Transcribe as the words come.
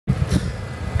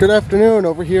Good afternoon,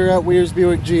 over here at Weirs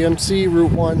Buick GMC,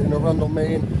 Route 1 in Arundel,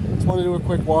 Maine. Just want to do a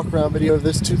quick walk around video of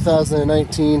this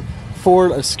 2019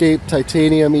 Ford Escape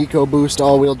Titanium EcoBoost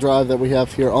all-wheel drive that we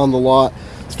have here on the lot.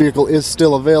 This vehicle is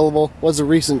still available, was a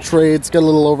recent trade, it's got a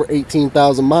little over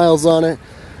 18,000 miles on it.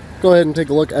 Go ahead and take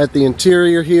a look at the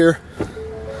interior here.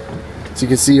 So you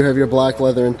can see you have your black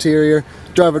leather interior.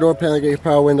 Driver door panel, get your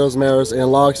power windows, mirrors,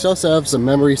 and locks. You also have some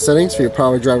memory settings for your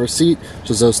power driver seat, which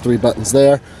is those three buttons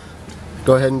there.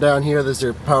 Go ahead and down here, there's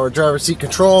your power driver seat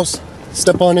controls.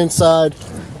 Step on inside.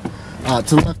 To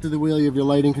the left of the wheel, you have your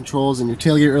lighting controls and your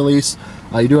tailgate release.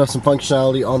 You do have some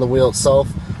functionality on the wheel itself.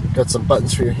 Got some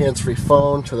buttons for your hands-free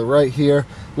phone. To the right here,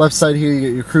 left side here, you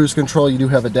get your cruise control. You do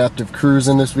have adaptive cruise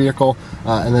in this vehicle.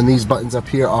 And then these buttons up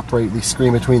here operate the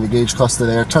screen between the gauge cluster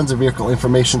there. Tons of vehicle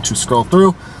information to scroll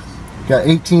through. Got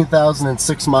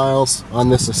 18,006 miles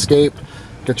on this Escape.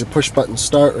 Got your push button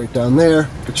start right down there.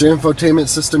 Got your infotainment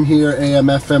system here, AM,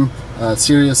 FM,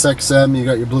 Sirius XM. You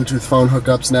got your Bluetooth phone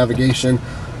hookups, navigation,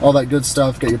 all that good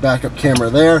stuff. Got your backup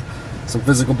camera there. Some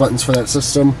physical buttons for that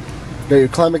system. Got your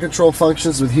climate control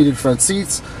functions with heated front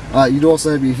seats. You do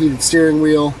also have your heated steering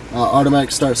wheel,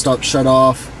 automatic start, stop, shut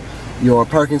off, your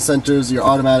parking sensors, your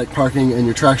automatic parking, and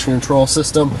your traction control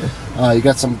system. You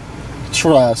got some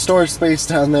storage space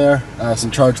down there, some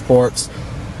charge ports,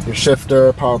 your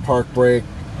shifter, power park brake,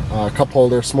 cup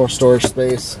holder, some more storage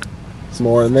space, some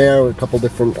more in there with a couple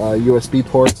different USB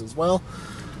ports as well.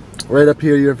 Right up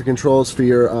here you have your controls for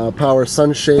your power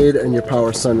sunshade and your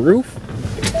power sunroof.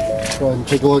 Go ahead and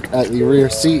take a look at the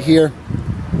rear seat here.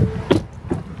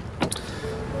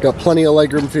 Got plenty of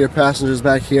legroom for your passengers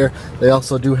back here. They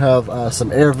also do have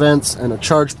some air vents and a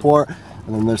charge port,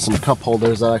 and then there's some cup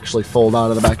holders that actually fold out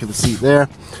of the back of the seat there.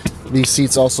 These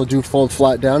seats also do fold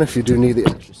flat down if you do need the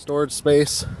extra storage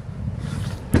space.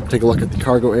 Take a look at the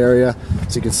cargo area.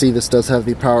 So you can see this does have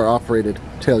the power operated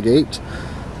tailgate.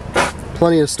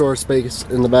 Plenty of storage space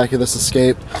in the back of this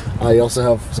Escape. You also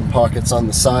have some pockets on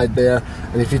the side there.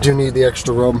 And if you do need the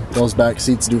extra room, those back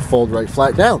seats do fold right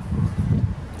flat down.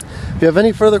 If you have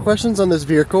any further questions on this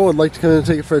vehicle or would like to come in and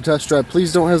take it for a test drive,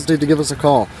 please don't hesitate to give us a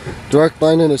call. Direct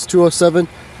line in is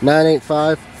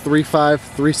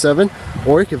 207-985-3537,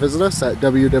 or you can visit us at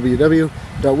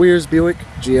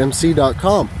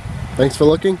www.weirsbuickgmc.com. Thanks for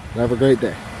looking and have a great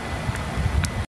day.